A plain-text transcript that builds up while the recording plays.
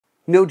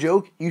No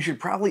joke, you should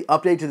probably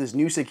update to this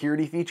new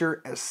security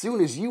feature as soon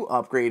as you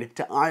upgrade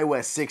to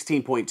iOS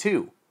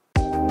 16.2.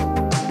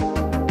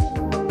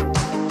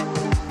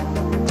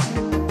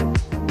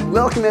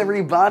 Welcome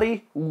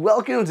everybody,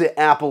 welcome to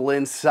Apple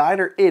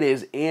Insider. It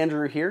is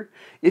Andrew here.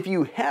 If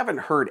you haven't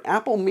heard,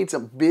 Apple made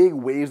some big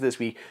waves this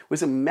week with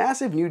some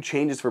massive new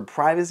changes for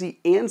privacy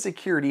and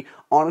security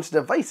on its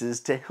devices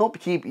to help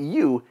keep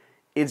you,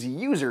 its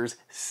users,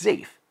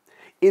 safe.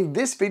 In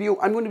this video,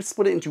 I'm going to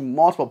split it into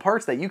multiple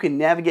parts that you can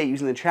navigate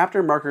using the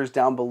chapter markers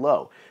down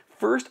below.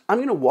 First, I'm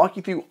going to walk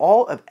you through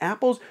all of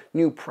Apple's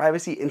new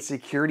privacy and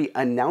security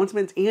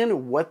announcements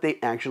and what they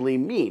actually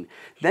mean.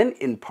 Then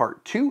in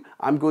part 2,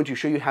 I'm going to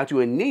show you how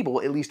to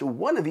enable at least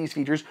one of these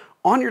features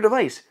on your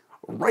device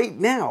right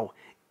now.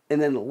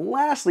 And then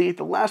lastly, at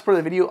the last part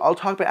of the video, I'll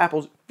talk about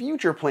Apple's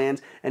future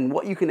plans and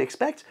what you can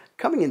expect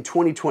coming in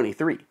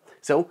 2023.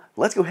 So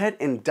let's go ahead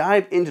and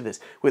dive into this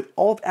with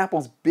all of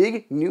Apple's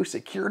big new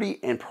security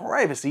and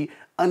privacy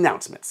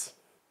announcements.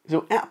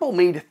 So Apple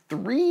made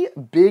 3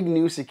 big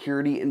new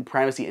security and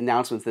privacy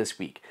announcements this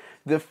week.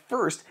 The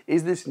first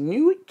is this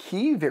new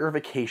key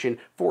verification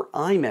for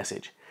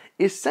iMessage.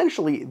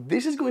 Essentially,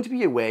 this is going to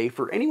be a way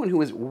for anyone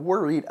who is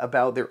worried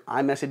about their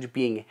iMessage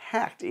being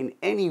hacked in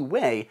any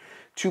way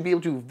to be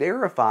able to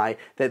verify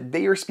that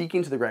they are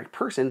speaking to the correct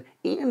person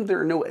and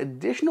there are no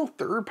additional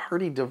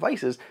third-party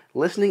devices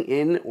listening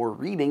in or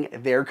reading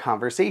their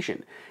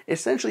conversation.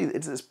 Essentially,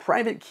 it's this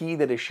private key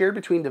that is shared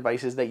between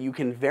devices that you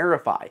can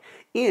verify,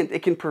 and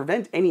it can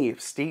prevent any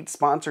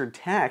state-sponsored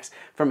attacks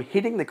from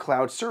hitting the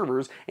cloud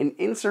servers and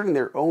inserting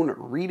their own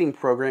reading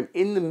program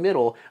in the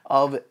middle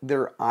of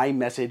their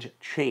iMessage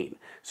chain.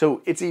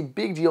 So it's a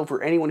big deal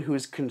for anyone who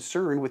is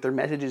concerned with their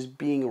messages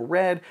being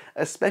read,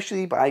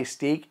 especially by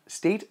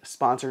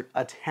state-sponsored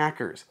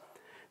attackers.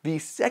 The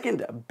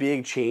second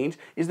big change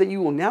is that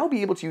you will now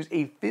be able to use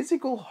a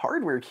physical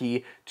hardware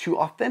key to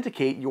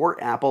authenticate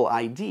your Apple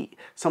ID.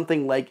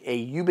 Something like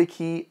a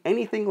YubiKey,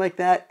 anything like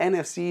that,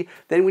 NFC.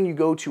 Then when you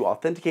go to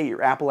authenticate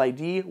your Apple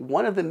ID,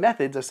 one of the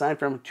methods, aside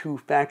from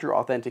two-factor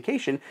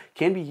authentication,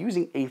 can be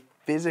using a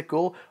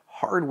physical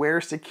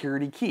hardware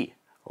security key,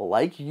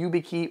 like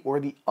YubiKey or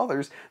the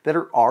others that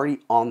are already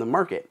on the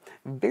market.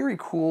 Very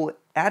cool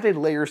added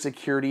layer of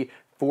security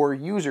for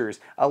users.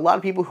 A lot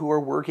of people who are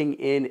working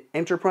in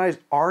enterprise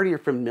already are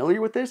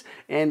familiar with this,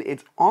 and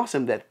it's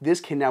awesome that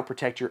this can now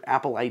protect your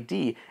Apple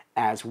ID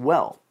as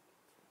well.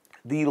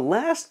 The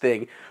last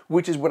thing,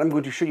 which is what I'm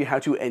going to show you how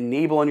to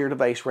enable on your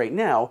device right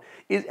now,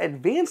 is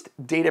advanced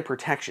data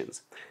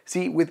protections.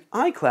 See, with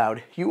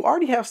iCloud, you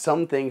already have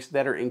some things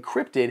that are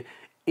encrypted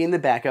in the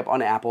backup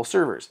on Apple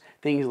servers.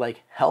 Things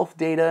like health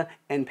data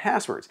and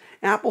passwords.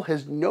 Apple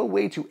has no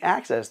way to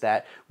access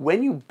that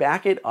when you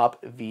back it up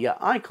via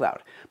iCloud.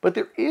 But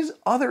there is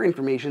other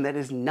information that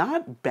is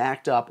not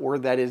backed up or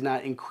that is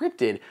not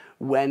encrypted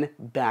when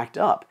backed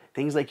up.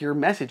 Things like your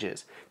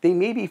messages. They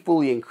may be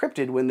fully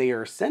encrypted when they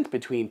are sent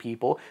between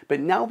people, but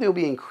now they'll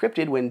be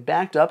encrypted when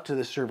backed up to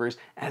the servers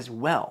as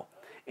well.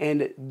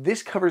 And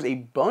this covers a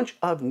bunch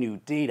of new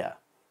data.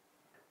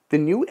 The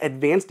new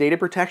advanced data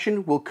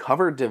protection will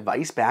cover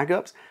device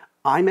backups,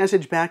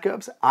 iMessage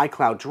backups,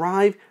 iCloud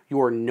Drive,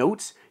 your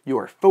notes,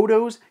 your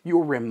photos,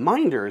 your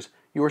reminders,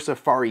 your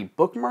Safari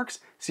bookmarks,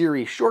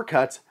 Siri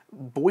shortcuts,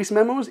 voice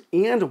memos,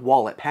 and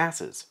wallet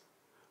passes.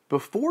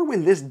 Before,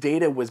 when this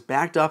data was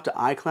backed up to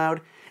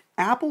iCloud,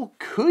 Apple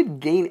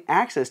could gain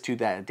access to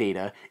that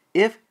data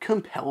if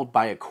compelled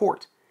by a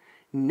court.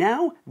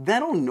 Now,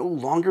 that'll no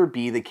longer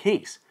be the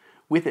case.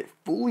 With it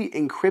fully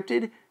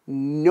encrypted,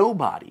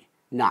 nobody,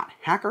 not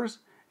hackers,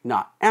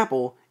 not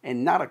Apple,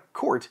 and not a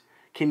court,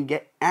 can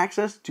get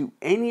access to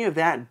any of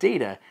that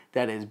data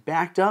that is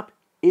backed up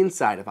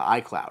inside of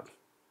iCloud.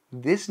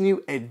 This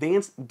new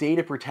advanced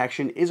data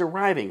protection is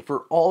arriving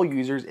for all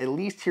users, at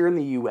least here in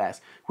the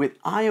US,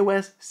 with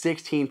iOS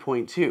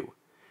 16.2.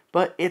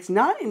 But it's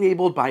not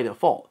enabled by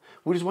default,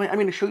 which is why I'm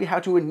going to show you how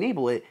to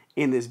enable it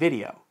in this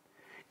video.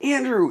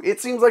 Andrew, it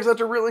seems like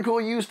such a really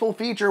cool, useful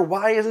feature.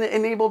 Why isn't it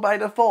enabled by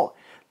default?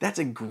 That's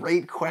a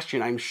great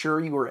question I'm sure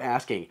you are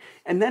asking,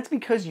 and that's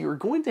because you're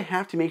going to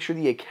have to make sure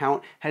the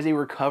account has a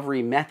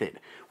recovery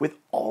method. With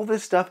all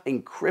this stuff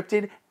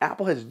encrypted,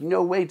 Apple has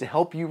no way to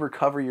help you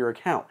recover your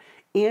account.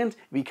 And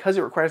because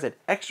it requires that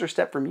extra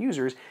step from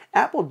users,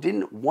 Apple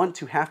didn't want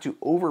to have to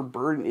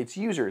overburden its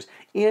users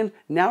and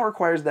now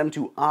requires them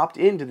to opt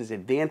into this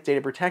advanced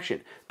data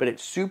protection. But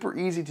it's super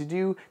easy to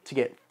do to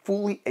get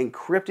fully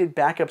encrypted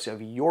backups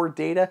of your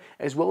data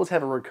as well as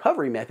have a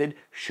recovery method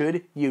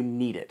should you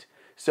need it.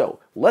 So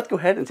let's go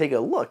ahead and take a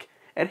look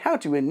at how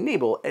to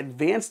enable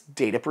advanced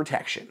data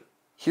protection.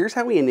 Here's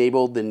how we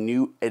enable the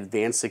new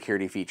advanced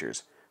security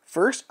features.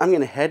 First, I'm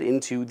going to head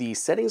into the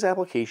Settings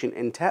application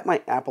and tap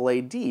my Apple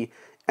ID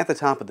at the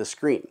top of the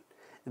screen.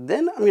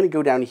 Then I'm going to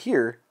go down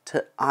here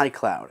to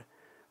iCloud.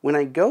 When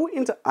I go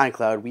into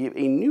iCloud, we have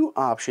a new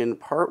option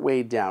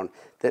partway down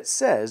that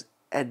says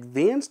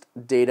Advanced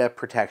Data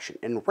Protection.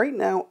 And right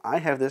now, I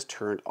have this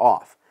turned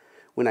off.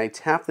 When I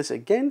tap this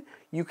again,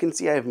 you can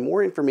see I have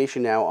more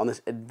information now on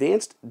this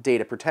advanced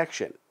data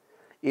protection.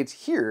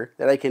 it's here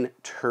that I can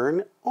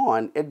turn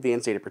on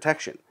advanced data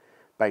protection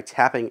by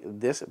tapping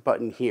this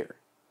button here.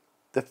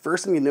 The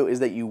first thing to note is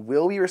that you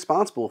will be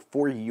responsible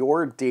for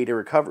your data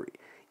recovery,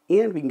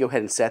 and we can go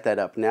ahead and set that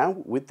up now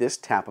with this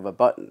tap of a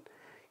button.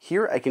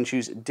 Here I can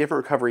choose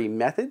different recovery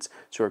methods,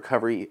 so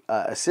recovery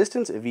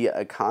assistance via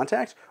a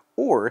contact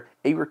or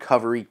a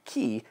recovery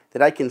key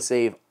that I can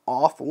save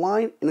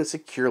offline in a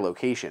secure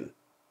location.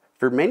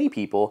 For many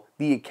people,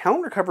 the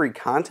account recovery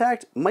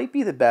contact might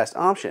be the best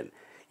option.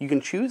 You can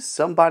choose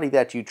somebody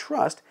that you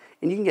trust,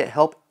 and you can get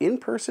help in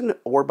person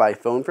or by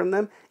phone from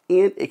them,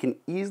 and it can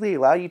easily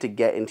allow you to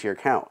get into your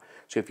account.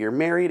 So if you're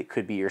married, it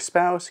could be your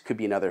spouse, it could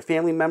be another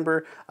family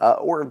member,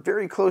 or a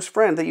very close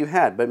friend that you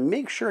had. But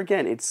make sure,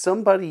 again, it's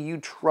somebody you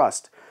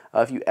trust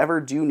if you ever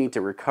do need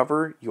to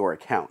recover your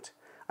account.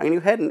 I'm going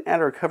to go ahead and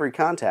add a recovery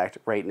contact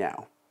right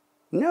now.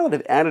 Now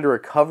that I've added a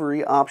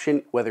recovery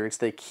option, whether it's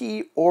the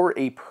key or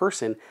a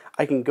person,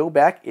 I can go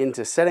back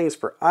into settings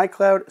for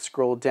iCloud,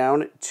 scroll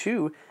down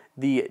to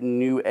the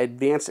new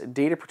advanced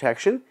data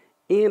protection,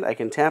 and I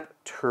can tap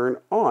turn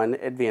on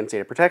advanced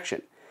data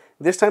protection.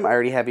 This time I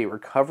already have a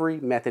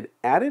recovery method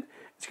added.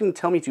 It's going to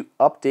tell me to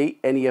update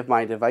any of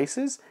my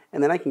devices,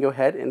 and then I can go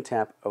ahead and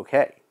tap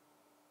OK.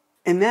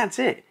 And that's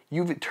it.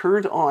 You've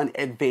turned on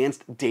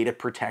advanced data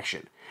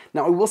protection.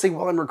 Now I will say,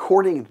 while I'm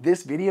recording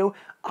this video,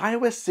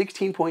 iOS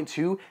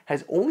 16.2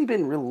 has only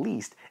been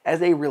released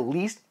as a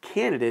released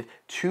candidate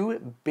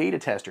to beta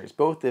testers,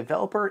 both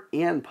developer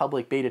and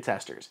public beta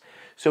testers.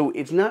 So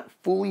it's not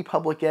fully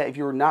public yet. If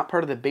you're not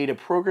part of the beta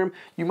program,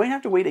 you might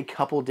have to wait a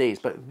couple days,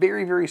 but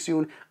very, very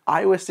soon,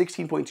 iOS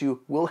 16.2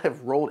 will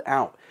have rolled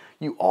out.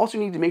 You also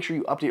need to make sure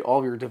you update all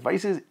of your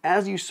devices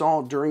as you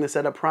saw during the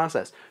setup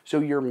process. So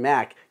your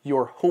Mac,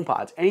 your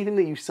HomePods, anything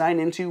that you sign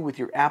into with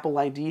your Apple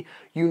ID,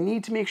 you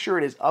need to make sure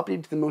it is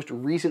updated to the most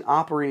recent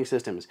operating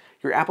systems.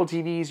 Your Apple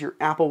TVs, your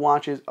Apple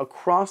Watches,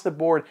 across the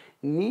board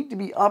need to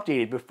be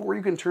updated before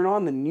you can turn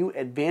on the new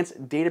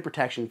advanced data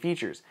protection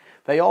features.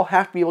 They all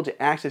have to be able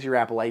to access your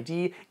Apple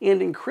ID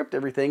and encrypt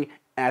everything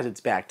as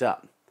it's backed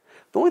up.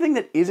 The only thing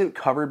that isn't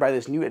covered by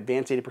this new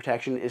advanced data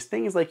protection is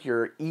things like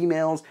your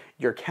emails,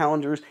 your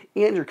calendars,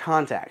 and your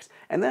contacts.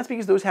 And that's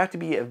because those have to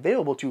be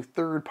available to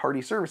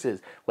third-party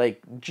services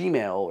like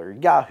Gmail or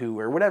Yahoo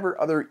or whatever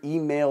other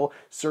email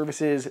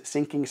services,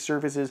 syncing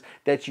services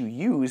that you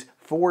use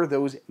for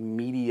those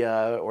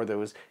media or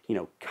those,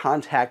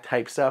 contact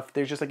type stuff.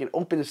 There's just like an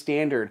open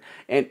standard,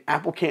 and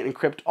Apple can't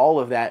encrypt all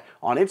of that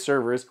on its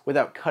servers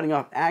without cutting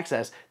off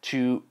access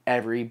to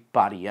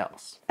everybody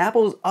else.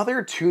 Apple's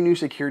other two new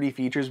security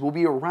features will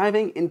be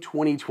arriving in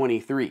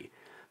 2023.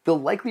 They'll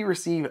likely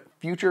receive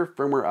future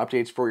firmware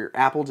updates for your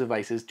Apple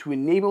devices to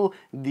enable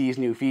these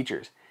new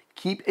features.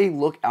 Keep a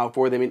look out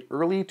for them in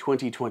early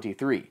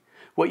 2023.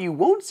 What you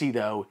won't see,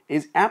 though,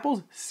 is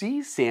Apple's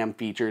CSAM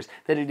features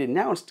that it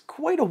announced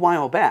quite a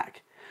while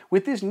back.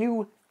 With this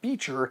new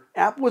feature,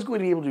 Apple is going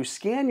to be able to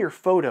scan your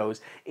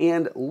photos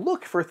and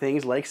look for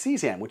things like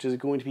CSAM, which is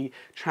going to be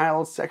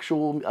child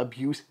sexual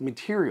abuse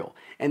material.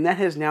 And that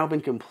has now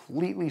been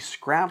completely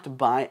scrapped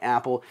by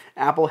Apple.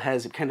 Apple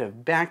has kind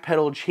of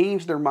backpedaled,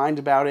 changed their mind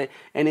about it,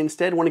 and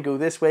instead want to go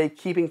this way,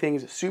 keeping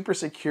things super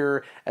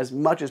secure as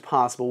much as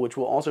possible, which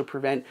will also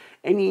prevent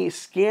any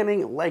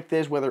scanning like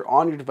this, whether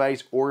on your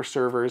device or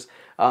servers.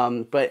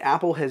 But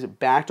Apple has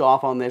backed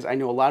off on this. I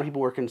know a lot of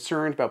people were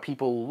concerned about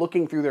people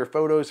looking through their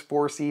photos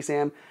for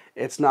CSAM.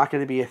 It's not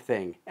going to be a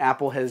thing.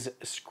 Apple has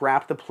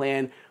scrapped the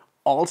plan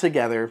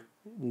altogether.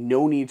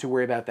 No need to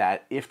worry about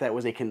that if that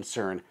was a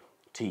concern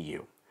to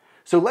you.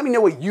 So let me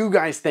know what you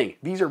guys think.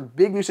 These are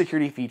big new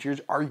security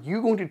features. Are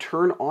you going to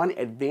turn on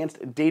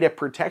advanced data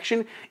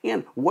protection?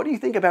 And what do you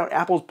think about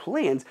Apple's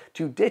plans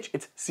to ditch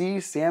its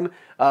CSAM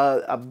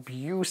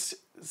abuse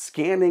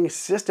scanning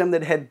system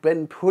that had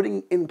been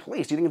putting in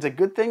place? Do you think it's a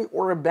good thing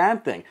or a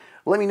bad thing?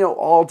 Let me know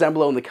all down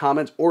below in the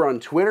comments or on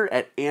Twitter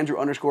at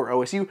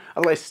Andrew_OSU.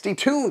 Otherwise, stay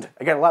tuned.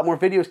 I got a lot more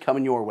videos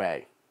coming your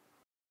way.